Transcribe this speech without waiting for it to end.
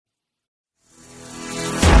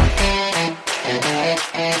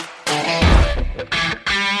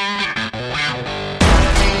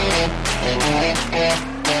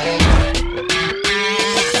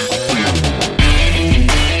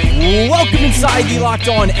Inside the Locked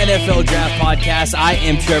On NFL Draft Podcast, I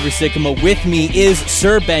am Trevor Sikkema. With me is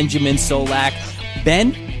Sir Benjamin Solak.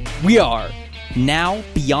 Ben, we are now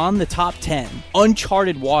beyond the top 10,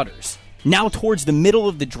 uncharted waters, now towards the middle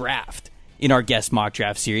of the draft in our guest mock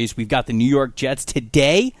draft series. We've got the New York Jets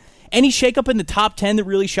today. Any shakeup in the top 10 that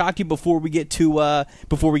really shocked you before we get to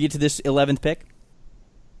this 11th pick?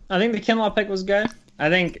 I think the Kinlaw pick was good.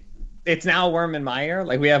 I think it's now a worm in my ear.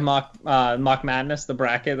 Like, we have Mock Madness, the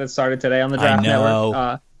bracket that started today on the Draft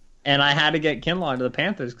Network. And I had to get Kinlaw to the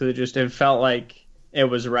Panthers because it felt like it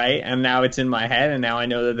was right, and now it's in my head, and now I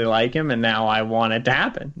know that they like him, and now I want it to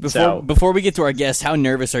happen. Before we get to our guest, how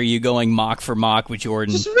nervous are you going mock for mock with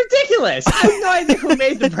Jordan? Just ridiculous. I have no idea who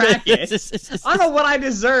made the bracket. I don't know what I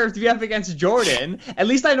deserve to be up against Jordan. At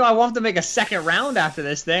least I know I want to make a second round after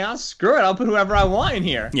this thing. Screw it. I'll put whoever I want in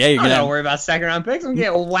here. Yeah, you're I don't worry about second round picks. I'm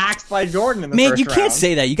getting waxed by Jordan in the first round. Man, you can't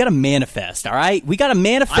say that. You got to manifest, all right? We got to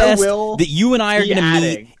manifest that you and I are going to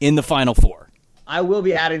meet in the Final Four. I will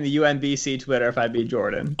be adding the UMBC Twitter if I beat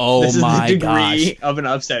Jordan. Oh, this is my the degree gosh. of an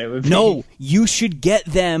upset it would be. No, you should get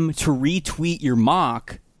them to retweet your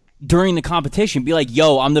mock during the competition. Be like,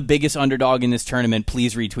 yo, I'm the biggest underdog in this tournament.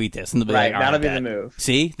 Please retweet this. And they'll be right, like, that'll be the move.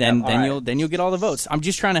 See? Then you'll get all the votes. I'm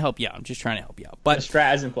just trying to help you out. But the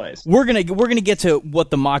strat is in place. We're gonna get to what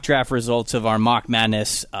the mock draft results of our Mock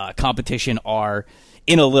Madness competition are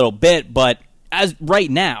in a little bit. But as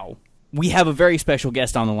right now, we have a very special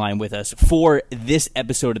guest on the line with us for this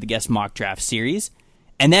episode of the Guest Mock Draft Series,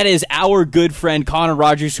 and that is our good friend Connor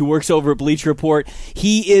Rogers, who works over at Bleacher Report.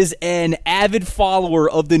 He is an avid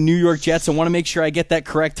follower of the New York Jets. I want to make sure I get that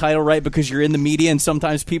correct title right because you're in the media, and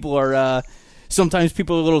sometimes people are a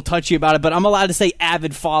little touchy about it, but I'm allowed to say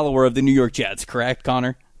avid follower of the New York Jets, correct,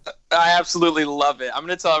 Connor? I absolutely love it. I'm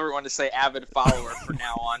going to tell everyone to say avid follower from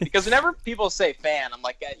now on, because whenever people say fan, I'm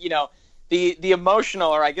like, The emotional,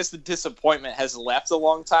 or I guess the disappointment, has left a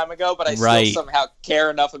long time ago, but I still somehow care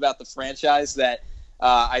enough about the franchise that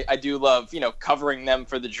I do love, covering them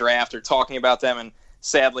for the draft or talking about them, and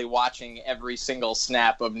sadly watching every single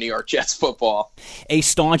snap of New York Jets football. A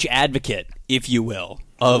staunch advocate, if you will,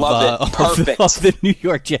 of the New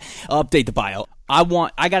York Jets. I'll update the bio.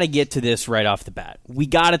 I got to get to this right off the bat. We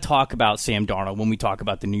got to talk about Sam Darnold when we talk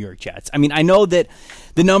about the New York Jets. I mean, I know that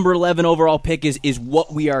the number 11 overall pick is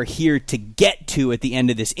what we are here to get to at the end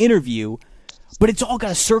of this interview, but it's all got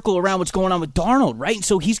to circle around what's going on with Darnold, right?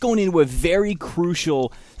 So he's going into a very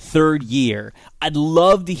crucial third year. I'd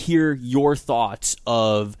love to hear your thoughts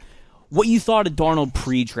of what you thought of Darnold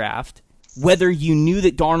pre-draft, whether you knew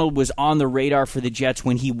that Darnold was on the radar for the Jets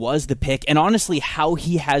when he was the pick, and honestly how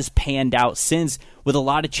he has panned out since, with a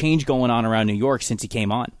lot of change going on around New York since he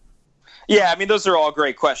came on. Yeah, I mean, those are all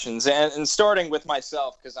great questions. And starting with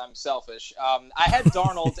myself, because I'm selfish, I had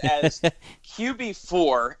Darnold as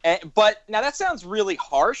QB4, but now that sounds really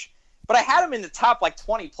harsh, but I had him in the top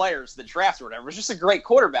 20 players of the draft or whatever. It was just a great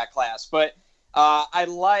quarterback class, but I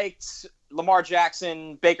liked Lamar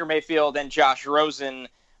Jackson, Baker Mayfield, and Josh Rosen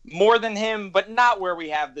more than him, but not where we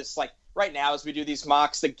have this, right now as we do these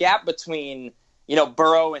mocks, the gap between,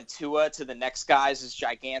 Burrow and Tua to the next guys is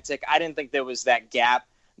gigantic. I didn't think there was that gap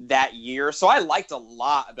that year, so I liked a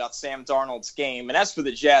lot about Sam Darnold's game. And as for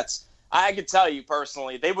the Jets, I could tell you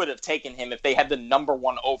personally, they would have taken him if they had the number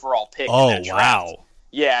 1 overall pick in that draft. Wow.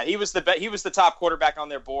 Yeah, he was the top quarterback on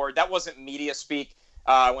their board. That wasn't media speak.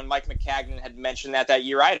 When Mike McCagnon had mentioned that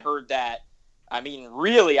year, I had heard that. I mean,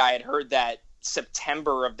 really, I had heard that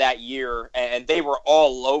September of that year, and they were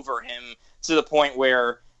all over him to the point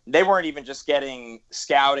where they weren't even just getting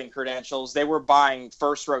scouting credentials. They were buying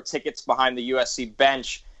first-row tickets behind the USC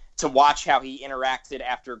bench to watch how he interacted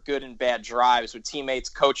after good and bad drives with teammates,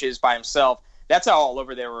 coaches, by himself. That's how all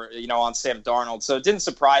over they were, on Sam Darnold. So it didn't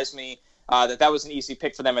surprise me that was an easy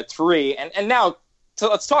pick for them at 3. And now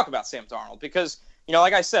let's talk about Sam Darnold because,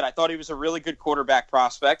 like I said, I thought he was a really good quarterback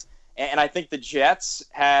prospect. And I think the Jets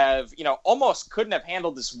have, almost couldn't have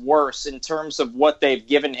handled this worse in terms of what they've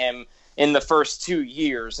given him in the first 2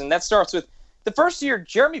 years. And that starts with the first year,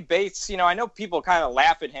 Jeremy Bates. I know people kind of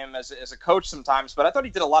laugh at him as a coach sometimes, but I thought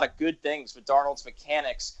he did a lot of good things with Darnold's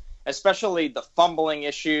mechanics, especially the fumbling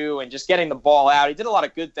issue and just getting the ball out. He did a lot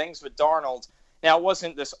of good things with Darnold. Now, it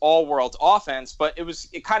wasn't this all-world offense, but it was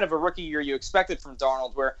kind of a rookie year you expected from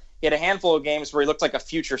Darnold, where he had a handful of games where he looked like a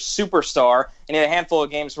future superstar, and he had a handful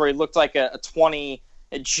of games where he looked like a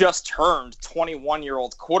just turned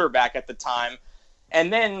 21-year-old quarterback at the time.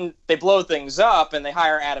 And then they blow things up and they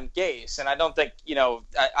hire Adam Gase. And I don't think,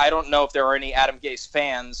 I don't know if there are any Adam Gase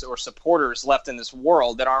fans or supporters left in this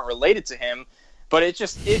world that aren't related to him. But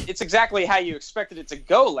it's exactly how you expected it to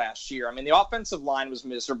go last year. I mean, the offensive line was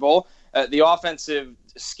miserable. The offensive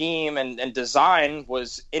scheme and design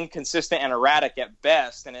was inconsistent and erratic at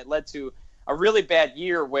best, and it led to a really bad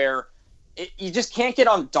year where you just can't get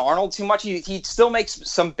on Darnold too much. He still makes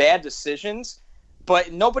some bad decisions,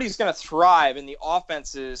 but nobody's going to thrive in the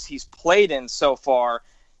offenses he's played in so far.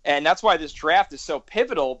 And that's why this draft is so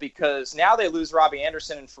pivotal, because now they lose Robbie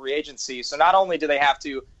Anderson in free agency. So not only do they have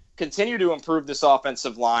to continue to improve this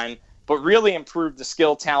offensive line, but really improve the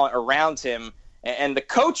skill talent around him. And the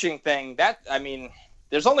coaching thing,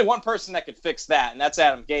 there's only one person that could fix that, and that's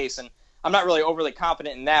Adam Gase. And I'm not really overly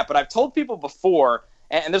confident in that, but I've told people before,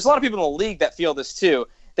 and there's a lot of people in the league that feel this too,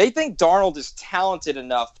 they think Darnold is talented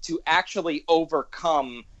enough to actually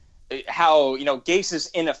overcome how, Gase's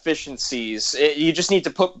inefficiencies. You just need to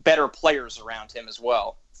put better players around him as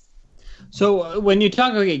well. So when you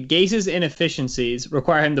talk about Gase's inefficiencies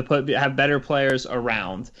require him to have better players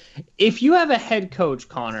around. If you have a head coach,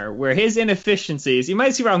 Connor, where his inefficiencies, you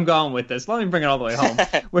might see where I'm going with this. Let me bring it all the way home.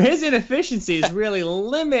 Where his inefficiencies really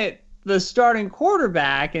limit the starting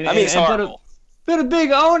quarterback and put a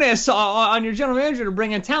big onus on your general manager to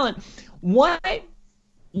bring in talent. What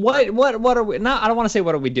are we not? I don't want to say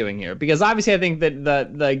what are we doing here, because obviously I think that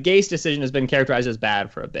the Gase decision has been characterized as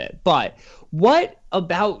bad for a bit. But what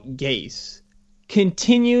about Gase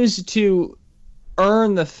continues to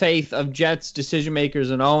earn the faith of Jets decision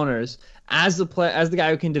makers and owners as the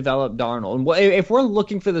guy who can develop Darnold? And if we're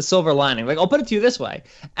looking for the silver lining, I'll put it to you this way: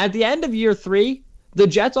 at the end of year 3, the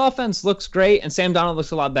Jets offense looks great and Sam Darnold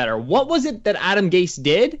looks a lot better. What was it that Adam Gase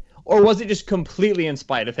did, or was it just completely in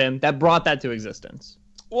spite of him that brought that to existence?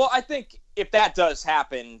 Well, I think if that does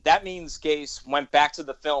happen, that means Gase went back to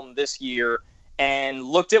the film this year and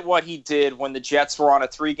looked at what he did when the Jets were on a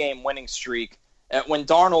 3-game winning streak, when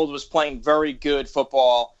Darnold was playing very good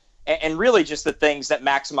football, and really just the things that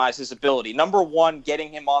maximize his ability. Number one,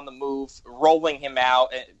 getting him on the move, rolling him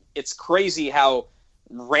out. It's crazy how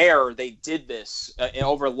rare they did this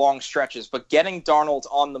over long stretches, but getting Darnold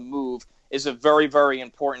on the move is a very, very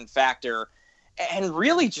important factor. And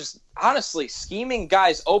really just, honestly, scheming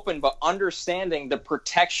guys open, but understanding the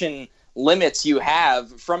protection limits you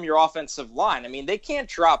have from your offensive line. I mean, they can't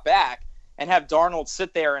drop back and have Darnold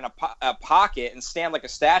sit there in a pocket and stand like a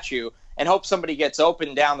statue and hope somebody gets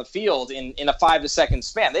open down the field in a 5-second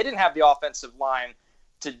span. They didn't have the offensive line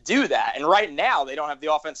to do that. And right now, they don't have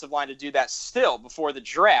the offensive line to do that still before the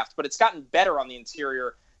draft, but it's gotten better on the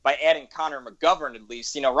interior by adding Connor McGovern, at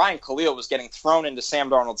least. Ryan Khalil was getting thrown into Sam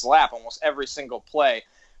Darnold's lap almost every single play.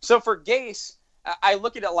 So for Gase, I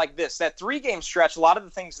look at it like this. That 3-game stretch, a lot of the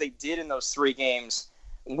things they did in those 3 games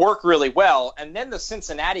work really well. And then the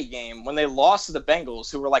Cincinnati game, when they lost to the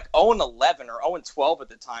Bengals, who were like 0-11 or 0-12 at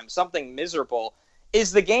the time, something miserable,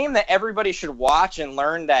 is the game that everybody should watch and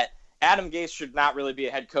learn that Adam Gase should not really be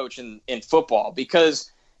a head coach in football,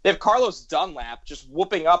 because they have Carlos Dunlap just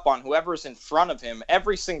whooping up on whoever's in front of him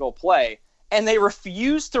every single play, and they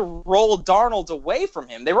refuse to roll Darnold away from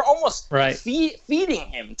him. They were almost feeding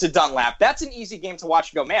him to Dunlap. That's an easy game to watch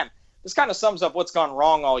and go, man, this kind of sums up what's gone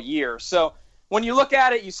wrong all year. So when you look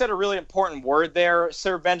at it, you said a really important word there,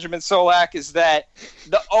 Sir Benjamin Solak, is that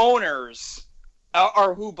the owners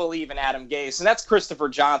are who believe in Adam Gase, and that's Christopher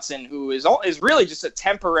Johnson, who is really just a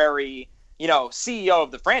temporary CEO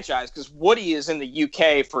of the franchise, because Woody is in the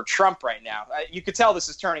UK for Trump right now. You could tell this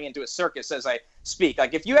is turning into a circus as I speak.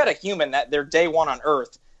 Like, if you had a human that their day one on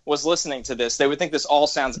Earth was listening to this, they would think this all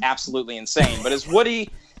sounds absolutely insane. But as Woody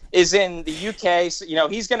is in the UK, so,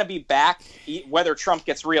 he's going to be back, whether Trump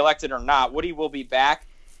gets reelected or not. Woody will be back,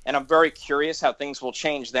 and I'm very curious how things will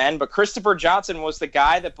change then. But Christopher Johnson was the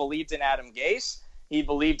guy that believed in Adam Gase. He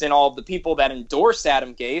believed in all of the people that endorsed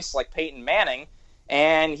Adam Gase, like Peyton Manning.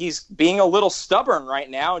 And he's being a little stubborn right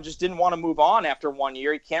now and just didn't want to move on after 1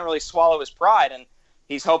 year. He can't really swallow his pride, and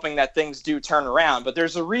he's hoping that things do turn around. But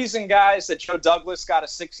there's a reason, guys, that Joe Douglas got a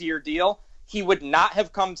 6-year deal. He would not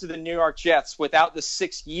have come to the New York Jets without the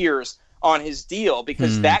 6 years on his deal,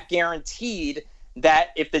 because that guaranteed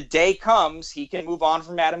that if the day comes, he can move on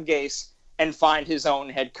from Adam Gase and find his own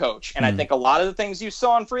head coach. And I think a lot of the things you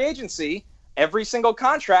saw in free agency, every single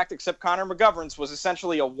contract except Connor McGovern's was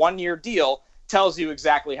essentially a 1-year deal, tells you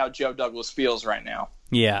exactly how Joe Douglas feels right now.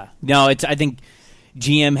 Yeah. No, I think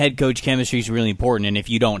GM head coach chemistry is really important, and if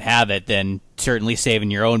you don't have it, then certainly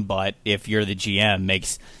saving your own butt if you're the GM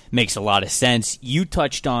makes a lot of sense. You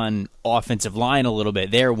touched on offensive line a little bit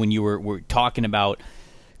there when you were talking about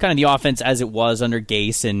kind of the offense as it was under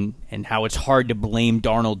Gase and how it's hard to blame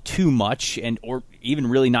Darnold too much or even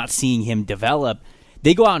really not seeing him develop.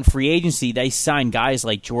 They go out in free agency. They sign guys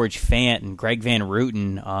like George Fant and Greg Van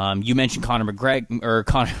Roten. You mentioned Connor McGovern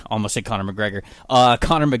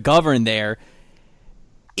there.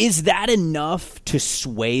 Is that enough to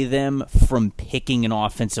sway them from picking an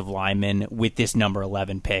offensive lineman with this number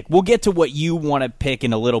 11 pick? We'll get to what you want to pick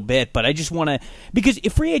in a little bit, but I just want to, because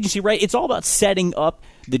if free agency, right, it's all about setting up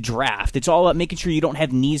the draft. It's all about making sure you don't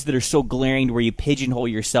have needs that are so glaring to where you pigeonhole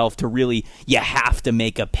yourself to really, you have to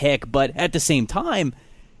make a pick. But at the same time,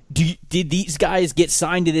 did these guys get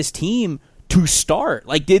signed to this team to start?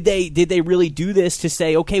 Like, did they really do this to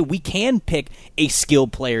say, okay, we can pick a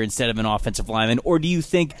skilled player instead of an offensive lineman? Or do you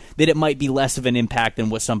think that it might be less of an impact than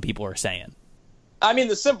what some people are saying? I mean,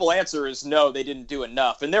 the simple answer is no, they didn't do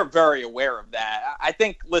enough, and they're very aware of that. I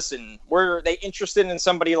think, listen, were they interested in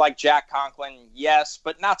somebody like Jack Conklin? Yes,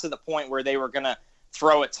 but not to the point where they were going to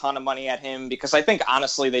throw a ton of money at him, because I think,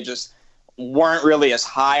 honestly, they just weren't really as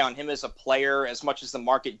high on him as a player as much as the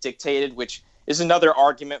market dictated, which is another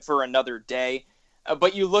argument for another day.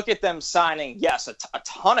 But you look at them signing, yes, a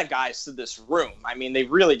ton of guys to this room. I mean, they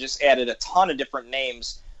really just added a ton of different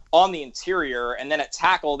names on the interior. And then at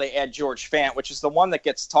tackle, they add George Fant, which is the one that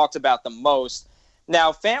gets talked about the most.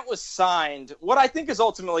 Now, Fant was signed. What I think is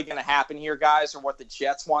ultimately going to happen here, guys, or what the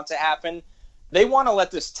Jets want to happen, they want to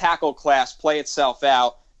let this tackle class play itself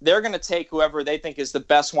out. They're going to take whoever they think is the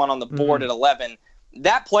best one on the board at 11.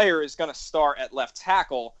 That player is going to start at left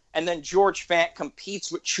tackle. And then George Fant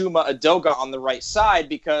competes with Chuma Edoga on the right side,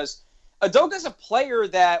 because Adoga's a player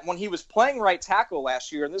that when he was playing right tackle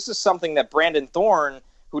last year, and this is something that Brandon Thorne,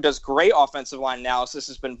 who does great offensive line analysis,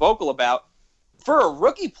 has been vocal about, for a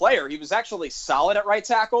rookie player, he was actually solid at right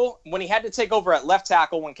tackle. When he had to take over at left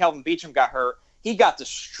tackle when Kelvin Beachum got hurt, he got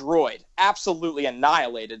destroyed, absolutely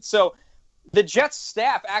annihilated. So the Jets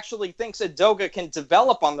staff actually thinks Edoga can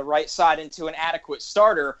develop on the right side into an adequate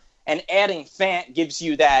starter, and adding Fant gives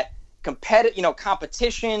you that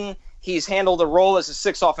competition. He's handled the role as a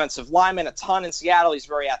 6th offensive lineman a ton in Seattle. He's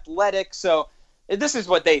very athletic. So this is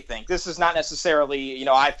what they think. This is not necessarily,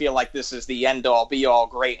 I feel like this is the end-all, be-all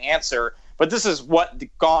great answer, but this is what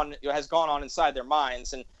has gone on inside their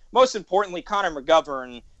minds. And most importantly, Connor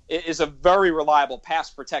McGovern is a very reliable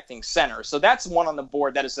pass-protecting center. So that's one on the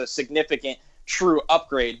board that is a significant, true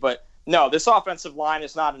upgrade. But no, this offensive line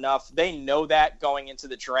is not enough. They know that going into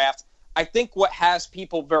the draft. I think what has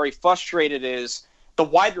people very frustrated is the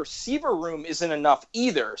wide receiver room isn't enough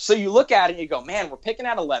either. So you look at it and you go, man, we're picking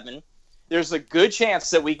at 11. There's a good chance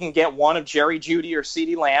that we can get one of Jerry Jeudy or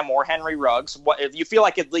CeeDee Lamb or Henry Ruggs. If you feel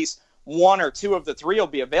like at least one or two of the three will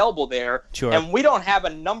be available there. Sure. And we don't have a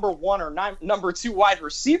number 1 or number 2 wide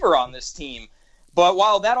receiver on this team. But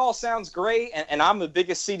while that all sounds great, and I'm the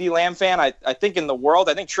biggest CeeDee Lamb fan, I think in the world,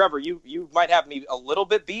 I think, Trevor, you might have me a little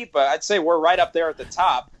bit beat, but I'd say we're right up there at the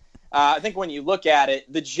top. I think when you look at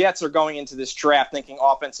it, the Jets are going into this draft thinking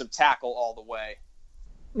offensive tackle all the way.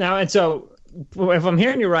 Now, and so if I'm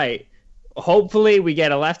hearing you right, hopefully we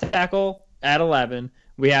get a left tackle at 11.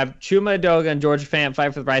 We have Chuma Edoga and George Fant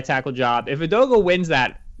fight for the right tackle job. If Edoga wins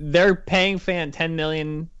that, they're paying Fant $10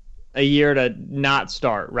 million a year to not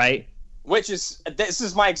start, right? This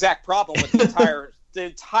is my exact problem with the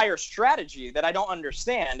entire strategy that I don't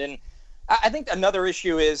understand. And I think another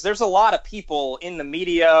issue is there's a lot of people in the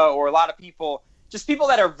media, or a lot of people, just people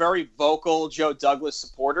that are very vocal Joe Douglas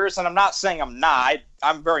supporters. And I'm not saying I'm not.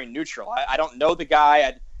 I'm very neutral. I don't know the guy.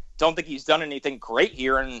 I don't think he's done anything great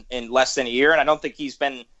here in less than a year. And I don't think he's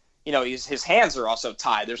been, his hands are also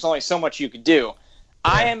tied. There's only so much you could do.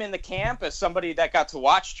 Yeah. I am in the camp as somebody that got to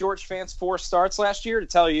watch George Fant's 4 starts last year to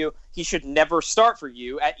tell you he should never start for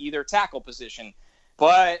you at either tackle position.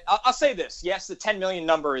 But I'll say this. Yes, the 10 million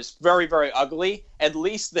number is very, very ugly. At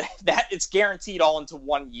least that it's guaranteed all into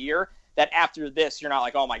 1 year, that after this, you're not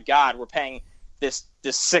like, oh, my God, we're paying this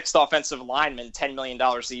 6th offensive lineman $10 million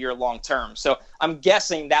a year long term. So I'm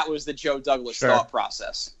guessing that was the Joe Douglas thought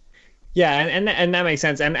process. Yeah, and that makes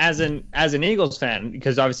sense. And as an Eagles fan,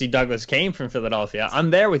 because obviously Douglas came from Philadelphia, I'm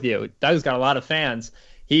there with you. Doug's got a lot of fans.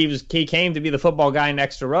 He came to be the football guy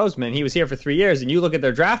next to Roseman. He was here for 3 years, and you look at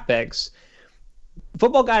their draft picks,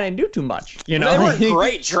 football guy didn't do too much. They weren't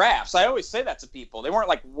great drafts. I always say that to people. They weren't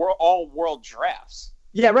like all world drafts.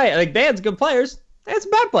 Yeah, right. Like, they had good players. They had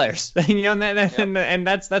some bad players. And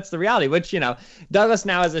that's the reality. Which Douglas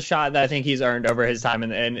now has a shot that I think he's earned over his time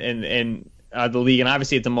in the league, and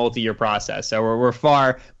obviously it's a multi-year process, so we're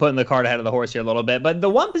far putting the cart ahead of the horse here a little bit. But the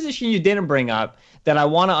one position you didn't bring up that I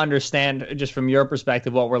want to understand, just from your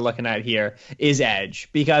perspective, what we're looking at here is edge,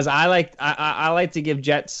 because I like to give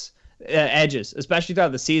Jets edges, especially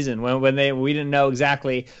throughout the season when we didn't know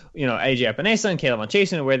exactly AJ Epinesa and K'Lavon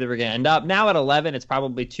Chaisson and where they were going to end up. Now at 11, it's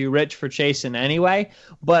probably too rich for Chaisson anyway.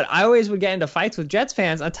 But I always would get into fights with Jets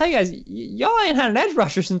fans. I'll tell you guys, y'all ain't had an edge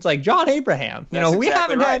rusher since like John Abraham. We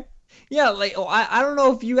haven't had. Yeah, like I don't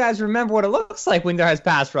know if you guys remember what it looks like when there has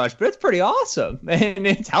pass rush, but it's pretty awesome and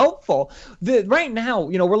it's helpful. Right now,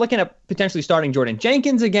 we're looking at potentially starting Jordan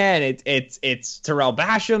Jenkins again. It's Terrell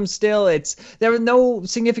Basham still. There were no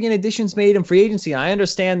significant additions made in free agency. I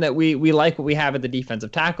understand that we like what we have at the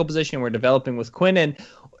defensive tackle position. We're developing with Quinnen.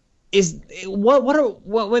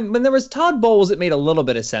 When there was Todd Bowles, it made a little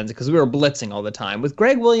bit of sense because we were blitzing all the time. With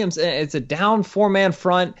Greg Williams, it's a down 4-man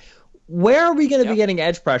front. Where are we going to be getting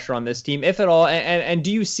edge pressure on this team, if at all? And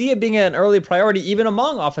do you see it being an early priority, even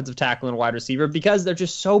among offensive tackle and wide receiver, because they're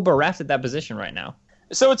just so bereft at that position right now?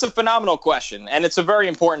 So it's a phenomenal question, and it's a very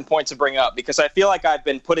important point to bring up because I feel like I've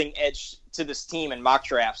been putting edge to this team in mock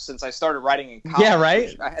drafts since I started writing in college. Yeah,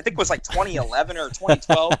 right? I think it was like 2011 or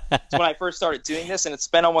 2012 is when I first started doing this, and it's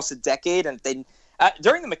been almost a decade. And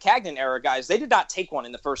during the Maccagnan era, guys, they did not take one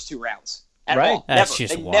in the first 2 rounds. At all. That's never.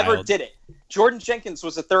 just They wild. never did it. Jordan Jenkins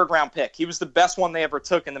was a 3rd-round pick. He was the best one they ever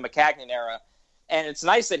took in the Maccagnan era. And it's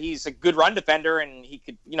nice that he's a good run defender and he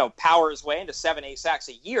could, power his way into 7-8 sacks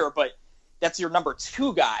a year, but that's your number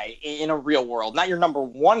 2 guy in a real world, not your number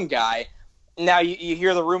 1 guy. Now you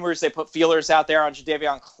hear the rumors they put feelers out there on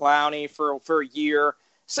Jadeveon Clowney for a year.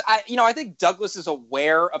 So I think Douglas is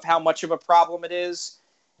aware of how much of a problem it is.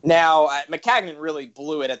 Now, Maccagnan really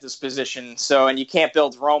blew it at this position, and you can't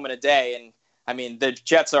build Rome in a day. And, I mean, the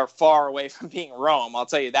Jets are far away from being Rome, I'll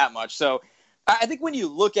tell you that much. So I think when you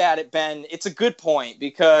look at it, Ben, it's a good point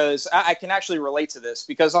because I can actually relate to this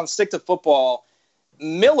because on Stick to Football,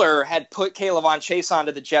 Miller had put K'Lavon Chase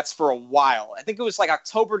onto the Jets for a while. I think it was like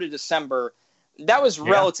October to December. That was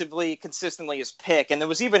relatively consistently his pick. And there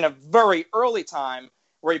was even a very early time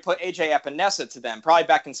where he put A.J. Epinesa to them, probably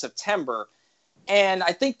back in September. And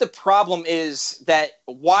I think the problem is that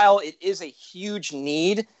while it is a huge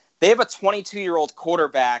need, they have a 22-year-old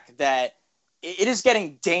quarterback that it is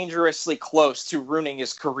getting dangerously close to ruining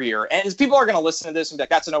his career. And people are going to listen to this and be like,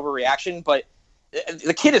 that's an overreaction. But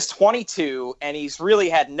the kid is 22, and he's really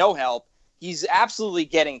had no help. He's absolutely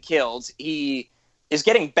getting killed. He is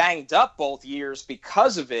getting banged up both years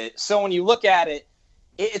because of it. So when you look at it,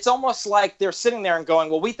 it's almost like they're sitting there and going,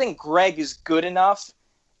 well, we think Greg is good enough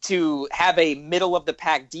to have a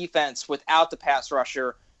middle-of-the-pack defense without the pass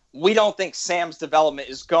rusher. We don't think Sam's development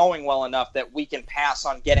is going well enough that we can pass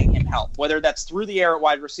on getting him help, whether that's through the air at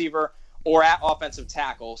wide receiver or at offensive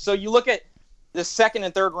tackle. So you look at the 2nd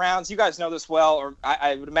and 3rd rounds. You guys know this well, or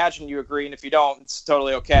I would imagine you agree, and if you don't, it's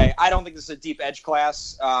totally okay. I don't think this is a deep edge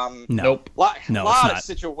class. Nope. A lot of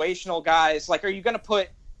situational guys. Like, are you going to put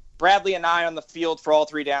Bradley Anae on the field for all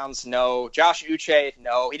 3 downs? No. Josh Uche?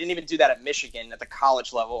 No. He didn't even do that at Michigan at the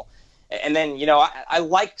college level. And then, I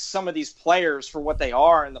like some of these players for what they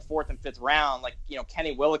are in the 4th and 5th round, like,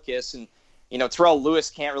 Kenny Willekes and, Terrell Lewis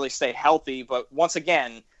can't really stay healthy. But once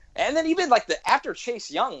again, and then even like after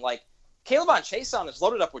Chase Young, like K'Lavon Chaisson is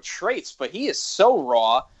loaded up with traits, but he is so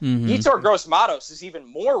raw. Mm-hmm. Yetur Gross-Matos is even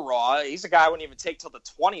more raw. He's a guy I wouldn't even take till the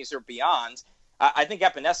 20s or beyond. I think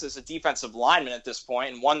Epinesa is a defensive lineman at this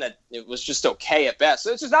point, and one that it was just okay at best.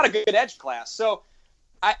 So it's just not a good edge class. So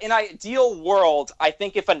in an ideal world, I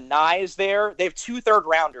think if Anae is there, they have 2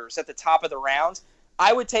 3rd-rounders at the top of the round.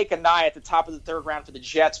 I would take Anae at the top of the 3rd round for the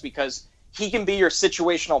Jets because he can be your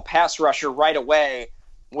situational pass rusher right away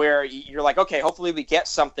where you're like, okay, hopefully we get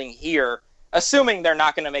something here, assuming they're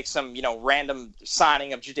not going to make some, random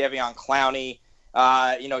signing of Jadeveon Clowney.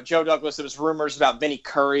 Joe Douglas, there was rumors about Vinny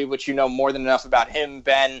Curry, which you know more than enough about him,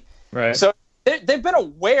 Ben. Right. So they've been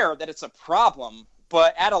aware that it's a problem,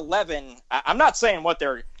 but at 11, I'm not saying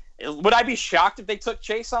would I be shocked if they took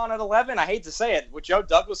Chase on at 11? I hate to say it. With Joe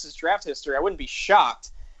Douglas's draft history, I wouldn't be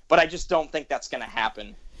shocked, but I just don't think that's going to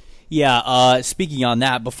happen. Yeah, speaking on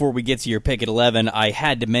that, before we get to your pick at 11, I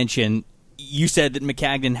had to mention, you said that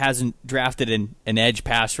Maccagnan hasn't drafted an edge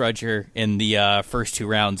pass rusher in the first 2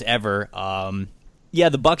 rounds ever. The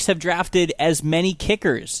Bucs have drafted as many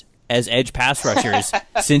kickers as edge pass rushers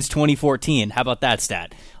since 2014. How about that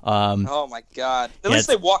stat? Oh, my God. At least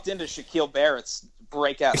they walked into Shaquille Barrett's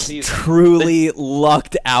breakout season. Truly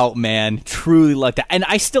lucked out, man. Truly lucked out. And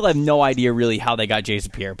I still have no idea really how they got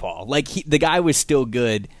Jason Pierre-Paul. Like, the guy was still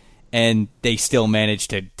good, and they still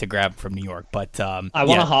managed to grab him from New York. But I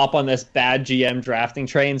want to hop on this bad GM drafting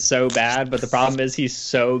train so bad, but the problem is he's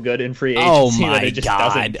so good in free agency. Oh my that it just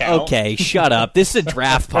God. doesn't count. Okay, shut up. This is a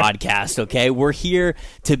draft podcast, okay? We're here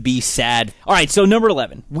to be sad. All right, so number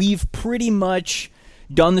 11. We've pretty much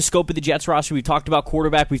done the scope of the Jets roster. We've talked about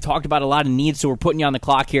quarterback. We've talked about a lot of needs, so we're putting you on the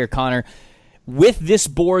clock here, Connor. With this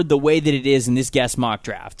board the way that it is in this guest mock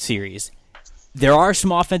draft series, there are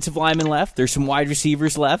some offensive linemen left. There's some wide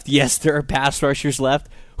receivers left. Yes, there are pass rushers left.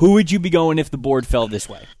 Who would you be going if the board fell this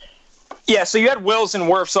way? Yeah, so you had Wills and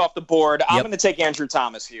Wirfs off the board. I'm going to take Andrew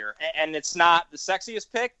Thomas here. And it's not the sexiest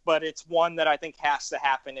pick, but it's one that I think has to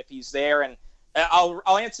happen if he's there. And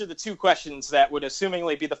I'll answer the two questions that would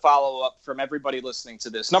assumingly be the follow-up from everybody listening to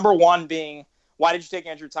this. Number one being, why did you take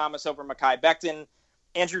Andrew Thomas over Mekhi Becton?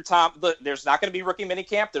 There's not going to be rookie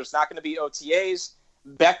minicamp. There's not going to be OTAs.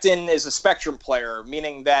 Becton is a spectrum player,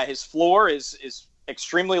 meaning that his floor is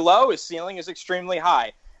extremely low. His ceiling is extremely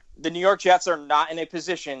high. The New York Jets are not in a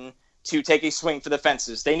position to take a swing for the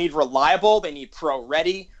fences. They need reliable. They need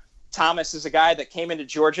pro-ready. Thomas is a guy that came into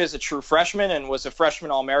Georgia as a true freshman and was a freshman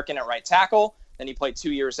All-American at right tackle. Then he played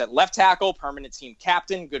 2 years at left tackle, permanent team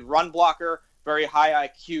captain, good run blocker, very high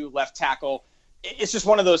IQ left tackle. It's just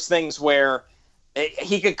one of those things where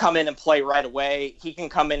he could come in and play right away. He can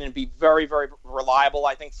come in and be very, very reliable,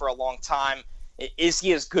 I think, for a long time. Is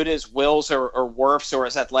he as good as Wills or Wirfs or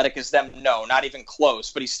as athletic as them? No, not even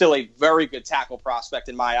close. But he's still a very good tackle prospect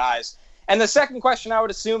in my eyes. And the second question I would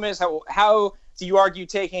assume is how do you argue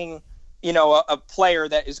taking, a player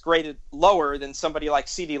that is graded lower than somebody like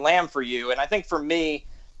CeeDee Lamb for you? And I think for me,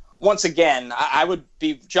 once again, I would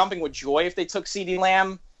be jumping with joy if they took CeeDee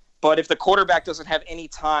Lamb. But if the quarterback doesn't have any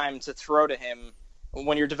time to throw to him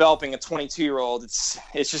when you're developing a 22-year-old, it's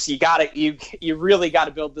just you really got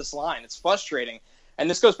to build this line. It's frustrating. And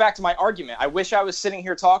this goes back to my argument. I wish I was sitting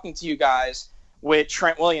here talking to you guys with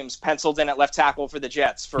Trent Williams penciled in at left tackle for the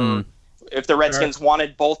Jets for if the Redskins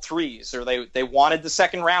wanted both threes or they wanted the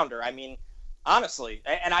second rounder. I mean, honestly,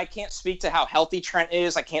 and I can't speak to how healthy Trent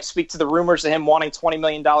is. I can't speak to the rumors of him wanting $20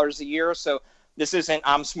 million a year. So this isn't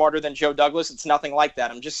I'm smarter than Joe Douglas. It's nothing like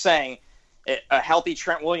that. I'm just saying a healthy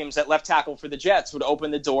Trent Williams at left tackle for the Jets would open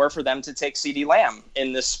the door for them to take CeeDee Lamb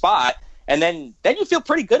in this spot. And then you feel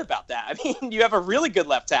pretty good about that. I mean, you have a really good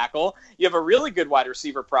left tackle. You have a really good wide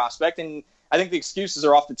receiver prospect. And I think the excuses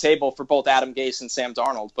are off the table for both Adam Gase and Sam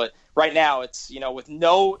Darnold. But right now it's,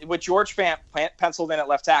 with George Fant penciled in at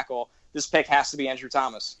left tackle, this pick has to be Andrew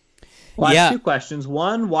Thomas. Well, I have two questions.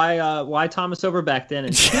 One, why Thomas over Becton?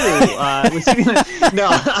 And two,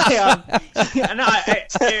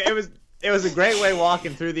 it was a great way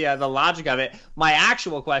walking through the logic of it. My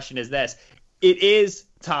actual question is this: it is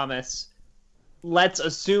Thomas. Let's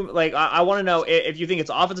assume, I want to know if you think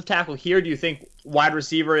it's offensive tackle here. Do you think wide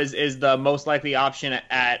receiver is the most likely option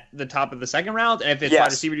at the top of the second round? And if it's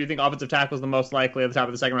wide receiver, do you think offensive tackle is the most likely at the top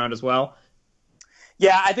of the second round as well?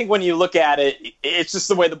 Yeah, I think when you look at it, it's just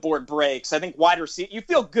the way the board breaks. I think wide receiver, you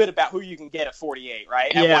feel good about who you can get at 48,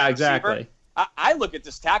 right? Yeah, exactly. I look at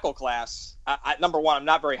this tackle class. Number one, I'm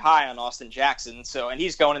not very high on Austin Jackson, and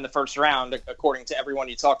he's going in the first round, according to everyone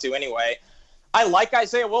you talk to anyway. I like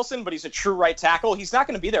Isaiah Wilson, but he's a true right tackle. He's not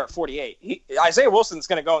going to be there at 48. Isaiah Wilson's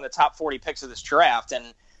going to go in the top 40 picks of this draft,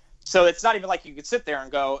 and so it's not even like you could sit there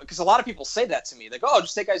and go, because a lot of people say that to me. They go,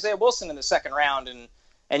 just take Isaiah Wilson in the second round,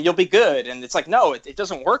 and you'll be good. And it's like, no, it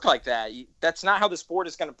doesn't work like that. That's not how this board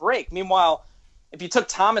is going to break. Meanwhile, if you took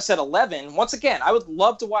Thomas at 11, once again, I would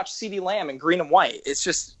love to watch CeeDee Lamb in green and white. It's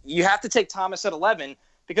just you have to take Thomas at 11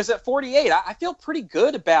 because at 48, I feel pretty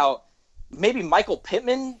good about maybe Michael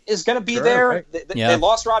Pittman is going to be there. Right. They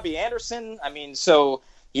lost Robbie Anderson. I mean, so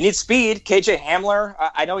you need speed. KJ Hamler,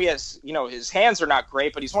 I know he has, his hands are not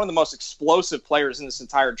great, but he's one of the most explosive players in this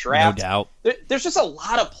entire draft. No doubt. There's just a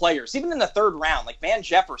lot of players, even in the third round, like Van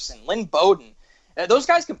Jefferson, Lynn Bowden. Those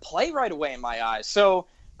guys can play right away in my eyes. So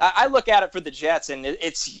I look at it for the Jets, and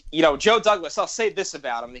it's, Joe Douglas. I'll say this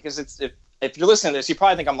about him because if you're listening to this, you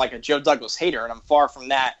probably think I'm like a Joe Douglas hater, and I'm far from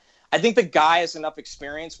that. I think the guy has enough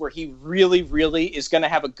experience where he really, really is going to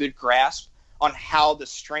have a good grasp on how the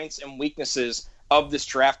strengths and weaknesses of this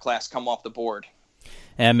draft class come off the board.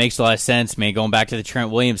 And it makes a lot of sense, man. Going back to the Trent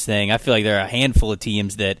Williams thing, I feel like there are a handful of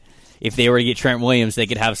teams that if they were to get Trent Williams, they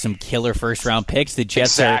could have some killer first-round picks. The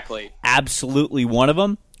Jets are absolutely one of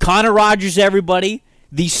them. Connor Rogers, everybody,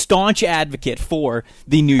 the staunch advocate for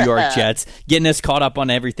the New York Jets, getting us caught up on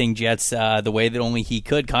everything Jets the way that only he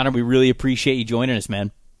could. Connor, we really appreciate you joining us,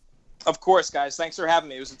 man. Of course, guys. Thanks for having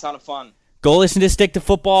me. It was a ton of fun. Go listen to Stick to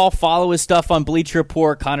Football. Follow his stuff on Bleacher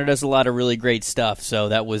Report. Connor does a lot of really great stuff, so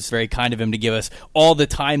that was very kind of him to give us all the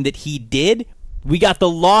time that he did. We got the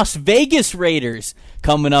Las Vegas Raiders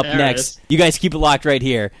coming up next. You guys keep it locked right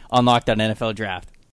here on Locked On NFL Draft.